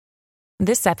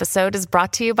This episode is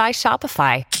brought to you by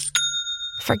Shopify.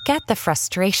 Forget the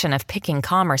frustration of picking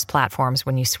commerce platforms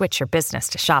when you switch your business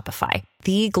to Shopify,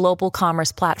 the global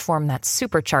commerce platform that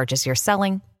supercharges your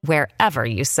selling wherever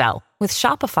you sell. With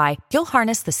Shopify, you'll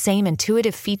harness the same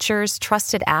intuitive features,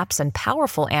 trusted apps, and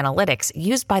powerful analytics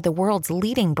used by the world's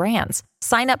leading brands.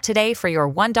 Sign up today for your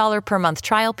 $1 per month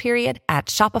trial period at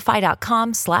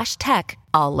shopify.com/tech,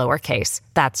 all lowercase.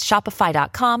 That's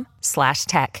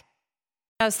shopify.com/tech.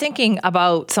 I was thinking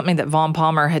about something that Vaughn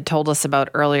Palmer had told us about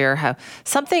earlier, how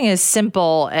something as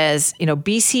simple as,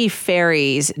 BC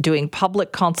Ferries doing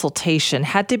public consultation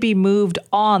had to be moved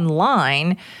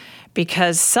online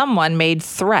because someone made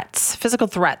threats, physical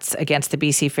threats against the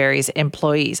BC Ferries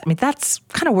employees. I mean, that's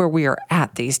kind of where we are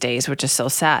at these days, which is so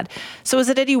sad. So is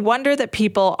it any wonder that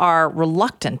people are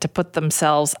reluctant to put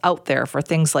themselves out there for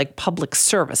things like public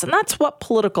service? And that's what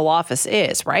political office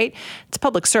is, right? It's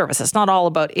public service. It's not all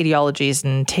about ideologies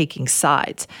and taking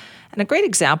sides. And a great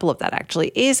example of that,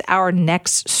 actually, is our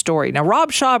next story. Now, Rob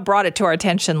Shaw brought it to our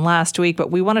attention last week,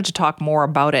 but we wanted to talk more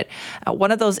about it. One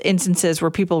of those instances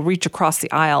where people reach across the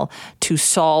aisle to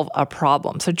solve a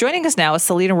problem. So joining us now is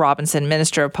Selena Robinson,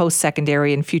 Minister of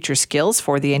Post-Secondary and Future Skills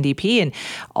for the NDP. And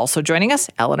also joining us,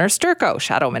 Eleanor Sturko,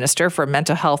 Shadow Minister for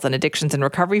Mental Health and Addictions and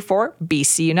Recovery for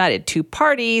BC United. Two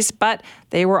parties, but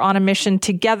they were on a mission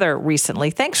together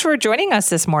recently. Thanks for joining us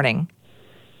this morning.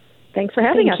 Thanks for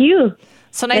having us. Thank you.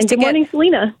 So nice and to good morning,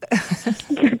 Selena.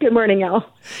 Good morning, Al.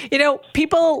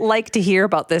 People like to hear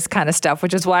about this kind of stuff,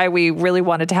 which is why we really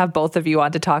wanted to have both of you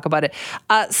on to talk about it.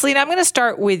 Selena, I'm going to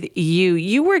start with you.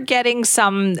 You were getting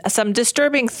some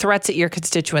disturbing threats at your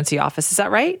constituency office. Is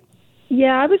that right?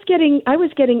 Yeah, I was getting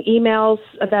emails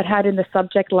that had in the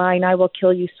subject line, "I will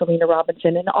kill you, Selena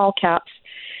Robinson," in all caps.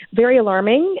 Very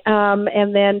alarming.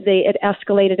 And then it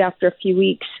escalated after a few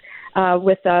weeks.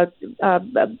 With a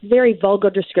very vulgar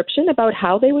description about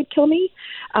how they would kill me.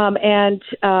 And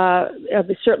I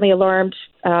was certainly alarmed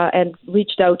and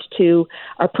reached out to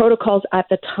our protocols at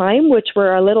the time, which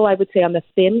were a little, I would say, on the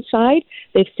thin side.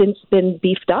 They've since been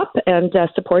beefed up and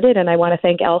supported, and I want to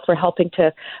thank Elle for helping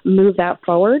to move that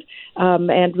forward.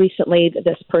 And recently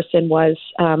this person was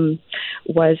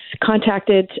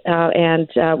contacted, and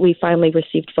we finally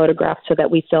received photographs so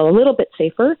that we feel a little bit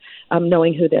safer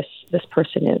knowing who this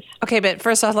person is. Okay, but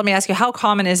first off, let me ask you, how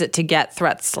common is it to get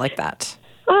threats like that?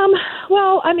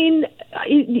 Well, I mean,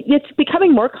 it's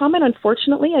becoming more common,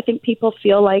 unfortunately. I think people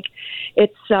feel like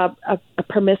it's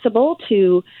permissible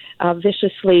to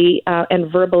viciously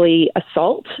and verbally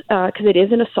assault, because it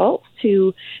is an assault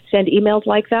to send emails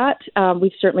like that.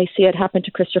 We certainly see it happen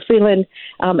to Krista Freeland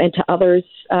and to others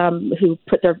who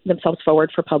put themselves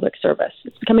forward for public service.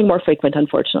 It's becoming more frequent,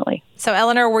 unfortunately. So,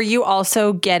 Eleanor, were you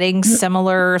also getting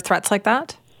similar threats like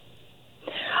that?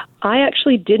 I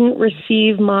actually didn't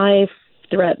receive my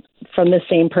threat from the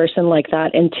same person like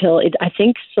that until I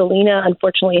think Selena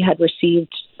unfortunately had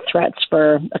received threats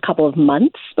for a couple of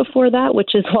months before that,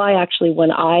 which is why actually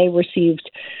when I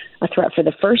received a threat for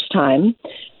the first time,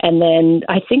 and then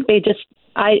I think it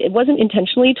wasn't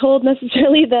intentionally told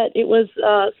necessarily that it was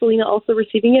Selena also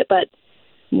receiving it, but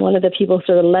one of the people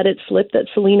sort of let it slip that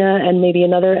Selena and maybe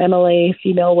another MLA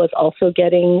female was also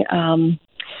getting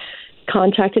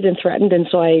contacted and threatened, and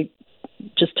so I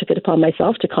just took it upon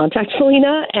myself to contact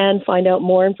Selena and find out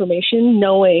more information,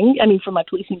 knowing, from my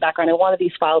policing background, I wanted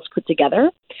these files put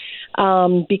together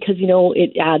because,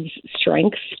 it adds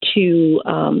strength to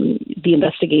the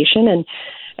investigation.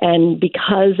 And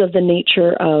because of the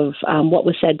nature of what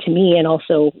was said to me and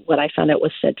also what I found out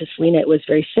was said to Selena, it was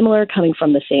very similar, coming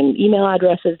from the same email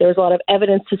addresses. There was a lot of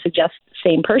evidence to suggest the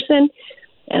same person.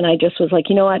 And I just was like,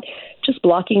 you know what, just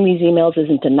blocking these emails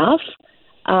isn't enough.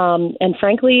 And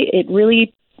frankly, it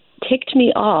really ticked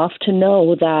me off to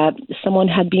know that someone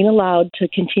had been allowed to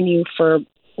continue for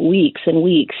weeks and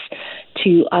weeks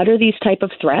to utter these type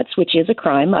of threats, which is a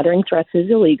crime. Uttering threats is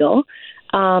illegal.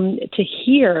 To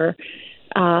hear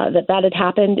that had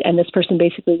happened and this person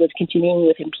basically was continuing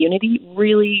with impunity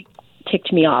really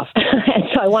ticked me off. And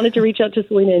so I wanted to reach out to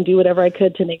Selena and do whatever I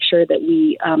could to make sure that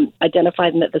we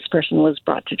identified and that this person was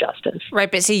brought to justice. Right.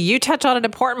 But see, you touch on an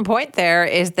important point there,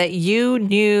 is that you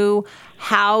knew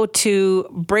how to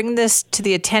bring this to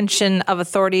the attention of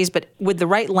authorities, but with the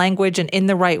right language and in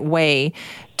the right way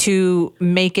to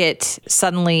make it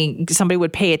suddenly somebody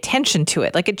would pay attention to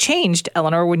it. Like it changed,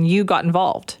 Eleanor, when you got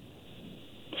involved.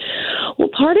 Well,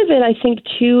 part of it, I think,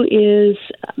 too, is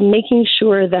making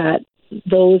sure that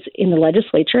those in the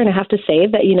legislature, and I have to say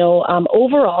that,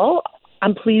 overall,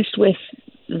 I'm pleased with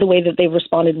the way that they've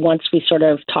responded once we sort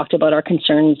of talked about our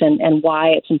concerns and why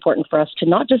it's important for us to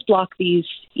not just block these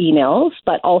emails,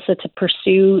 but also to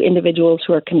pursue individuals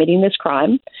who are committing this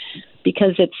crime,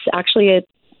 because it's actually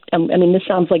this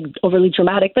sounds like overly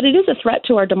dramatic, but it is a threat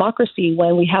to our democracy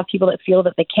when we have people that feel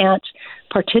that they can't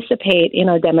participate in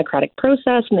our democratic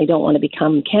process and they don't want to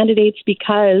become candidates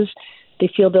because they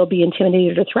feel they'll be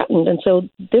intimidated or threatened. And so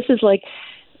this is like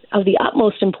of the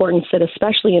utmost importance that,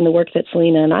 especially in the work that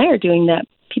Selena and I are doing, that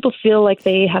people feel like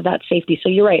they have that safety. So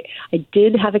you're right. I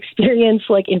did have experience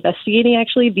like investigating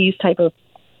actually these type of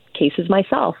cases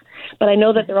myself, but I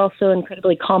know that they're also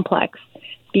incredibly complex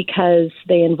because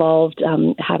they involved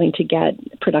having to get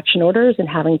production orders and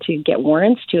having to get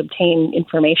warrants to obtain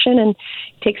information, and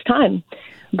it takes time.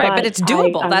 Right, but it's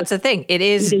doable. That's the thing. It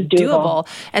is doable.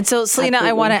 And so, Selena, absolutely.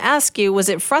 I want to ask you, was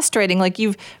it frustrating? Like,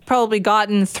 you've probably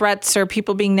gotten threats or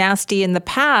people being nasty in the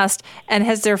past, and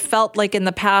has there felt like in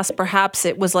the past perhaps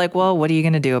it was like, well, what are you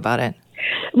going to do about it?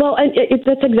 Well,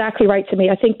 that's exactly right to me.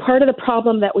 I think part of the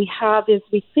problem that we have is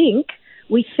we think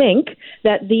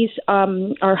that these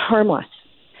are harmless,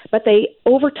 but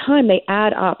over time they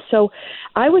add up. So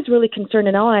I was really concerned,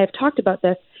 and Al and I have talked about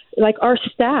this, like our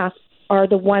staff are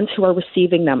the ones who are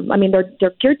receiving them. I mean,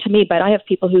 they're geared to me, but I have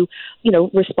people who,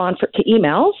 respond to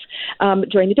emails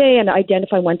during the day and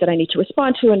identify ones that I need to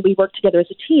respond to, and we work together as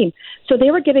a team. So they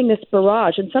were getting this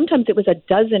barrage, and sometimes it was a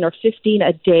dozen or 15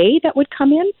 a day that would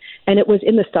come in, and it was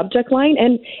in the subject line.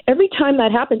 And every time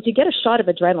that happens, you get a shot of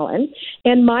adrenaline,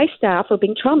 and my staff are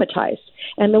being traumatized.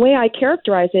 And the way I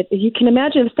characterize it is, you can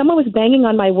imagine if someone was banging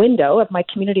on my window of my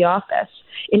community office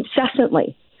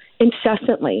incessantly,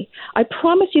 I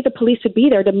promise you the police would be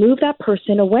there to move that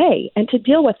person away and to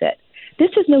deal with it.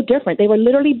 This is no different. They were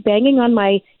literally banging on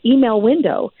my email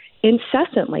window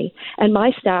incessantly, and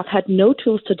my staff had no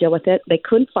tools to deal with it. They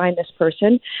couldn't find this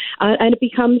person, and it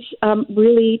becomes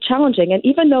really challenging. And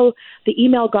even though the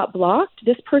email got blocked,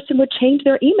 this person would change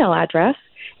their email address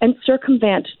and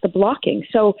circumvent the blocking.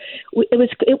 So it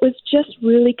was just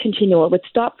really continual. It would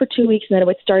stop for 2 weeks and then it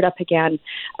would start up again.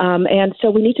 And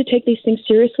so we need to take these things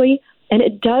seriously. And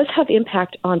it does have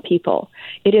impact on people.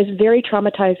 It is very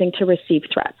traumatizing to receive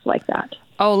threats like that.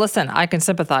 Oh, listen, I can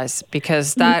sympathize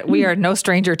because that we are no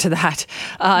stranger to that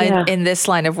in this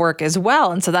line of work as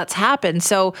well. And so that's happened.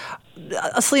 So,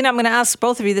 Selena, I'm going to ask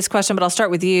both of you this question, but I'll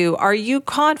start with you. Are you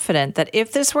confident that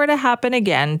if this were to happen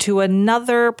again to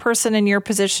another person in your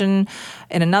position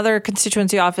in another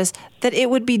constituency office, that it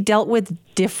would be dealt with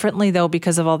differently, though,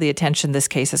 because of all the attention this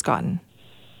case has gotten?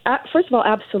 First of all,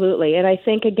 absolutely. And I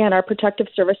think, again, our protective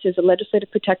services, the legislative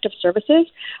protective services,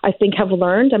 I think have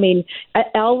learned. I mean,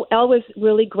 Elle was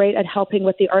really great at helping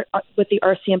with the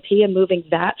RCMP and moving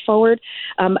that forward.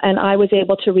 And I was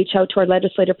able to reach out to our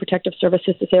legislative protective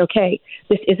services to say, okay,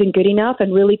 this isn't good enough,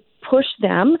 and really push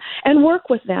them and work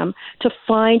with them to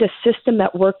find a system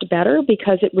that worked better,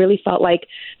 because it really felt like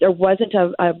there wasn't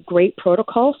a great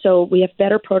protocol. So we have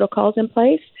better protocols in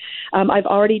place. I've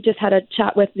already just had a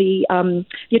chat with the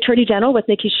Attorney General, with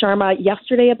Nikki Sharma,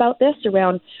 yesterday about this,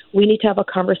 around we need to have a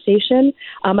conversation.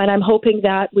 And I'm hoping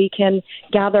that we can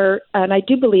gather, and I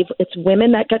do believe it's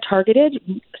women that get targeted,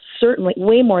 certainly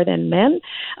way more than men.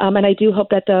 And I do hope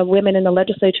that the women in the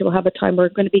legislature will have a time. We're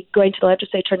going to be going to the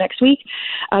legislature next week,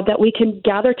 that we can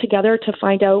gather together to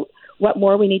find out what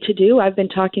more we need to do. I've been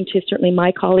talking to certainly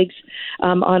my colleagues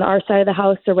on our side of the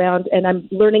house around, and I'm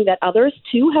learning that others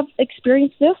too have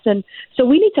experienced this. And so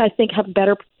we need to, I think, have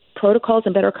better protocols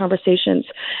and better conversations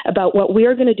about what we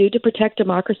are going to do to protect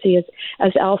democracy.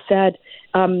 As Al said,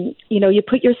 you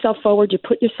put yourself forward, you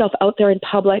put yourself out there in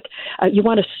public. You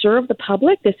want to serve the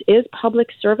public. This is public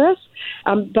service.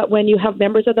 But when you have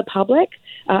members of the public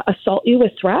assault you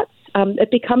with threats,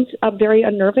 it becomes very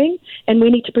unnerving, and we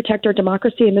need to protect our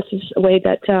democracy. And this is a way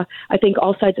that I think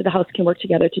all sides of the House can work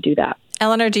together to do that.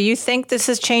 Eleanor, do you think this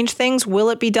has changed things? Will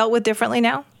it be dealt with differently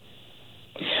now?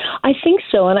 I think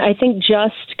so. And I think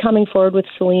just coming forward with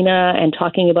Selena and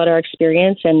talking about our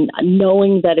experience and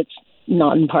knowing that it's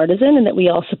nonpartisan and that we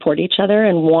all support each other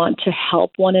and want to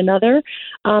help one another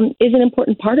is an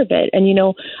important part of it. And,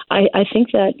 I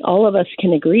think that all of us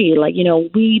can agree,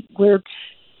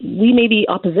 we may be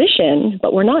opposition,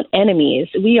 but we're not enemies.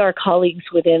 We are colleagues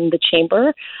within the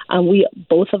chamber.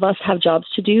 Both of us have jobs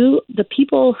to do. The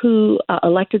people who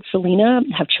elected Selena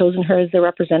have chosen her as their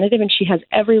representative, and she has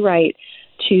every right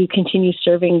to continue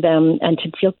serving them and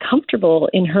to feel comfortable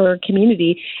in her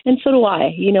community. And so do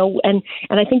I, and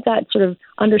I think that sort of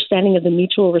understanding of the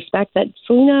mutual respect that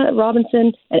Selena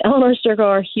Robinson and Eleanor Sturko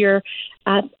are here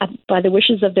by the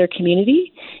wishes of their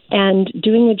community and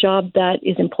doing a job that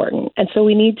is important. And so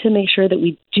we need to make sure that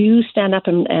we do stand up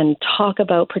and talk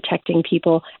about protecting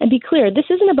people and be clear. This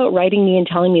isn't about writing me and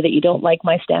telling me that you don't like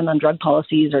my stand on drug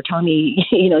policies or telling me,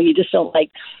 you just don't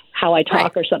like how I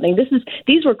talk or something.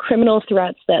 These were criminal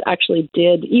threats that actually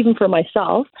did, even for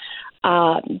myself,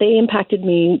 they impacted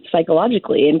me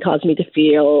psychologically and caused me to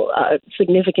feel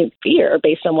significant fear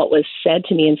based on what was said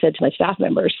to me and said to my staff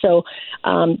members. So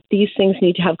these things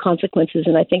need to have consequences.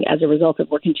 And I think as a result of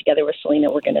working together with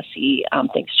Selena, we're going to see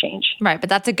things change. Right. But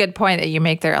that's a good point that you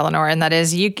make there, Eleanor. And that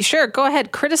is, go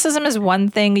ahead. Criticism is one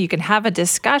thing. You can have a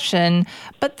discussion,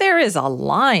 but there is a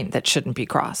line that shouldn't be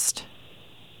crossed.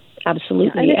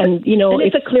 Absolutely. Yeah, and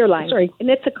it's a clear line. Sorry. And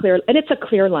it's a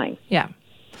clear line. Yeah.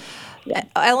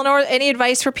 Eleanor, any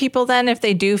advice for people then if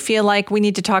they do feel like we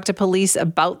need to talk to police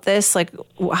about this? Like,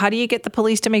 how do you get the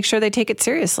police to make sure they take it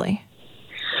seriously?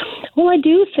 Well, I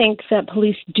do think that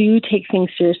police do take things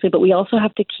seriously, but we also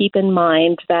have to keep in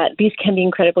mind that these can be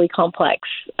incredibly complex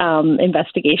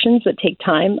investigations that take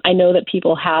time. I know that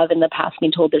people have in the past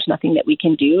been told there's nothing that we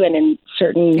can do, and in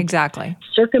certain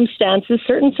circumstances,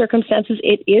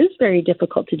 it is very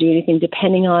difficult to do anything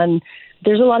depending on.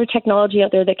 There's a lot of technology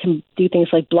out there that can do things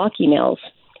like block emails,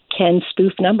 can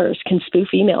spoof numbers, can spoof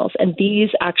emails, and these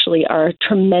actually are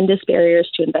tremendous barriers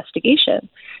to investigation.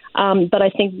 But I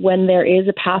think when there is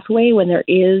a pathway, when there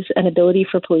is an ability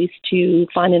for police to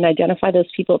find and identify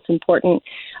those people, it's important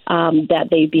that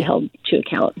they be held to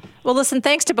account. Well, listen,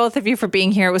 thanks to both of you for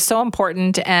being here. It was so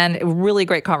important and a really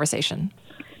great conversation.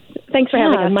 Thanks for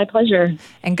having us. My pleasure.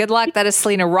 And good luck. That is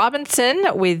Selena Robinson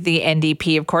with the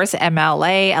NDP, of course,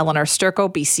 MLA, Eleanor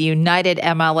Sturko, BC United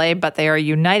MLA, but they are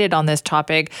united on this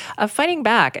topic of fighting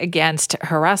back against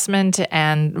harassment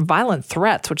and violent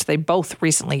threats, which they both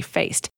recently faced.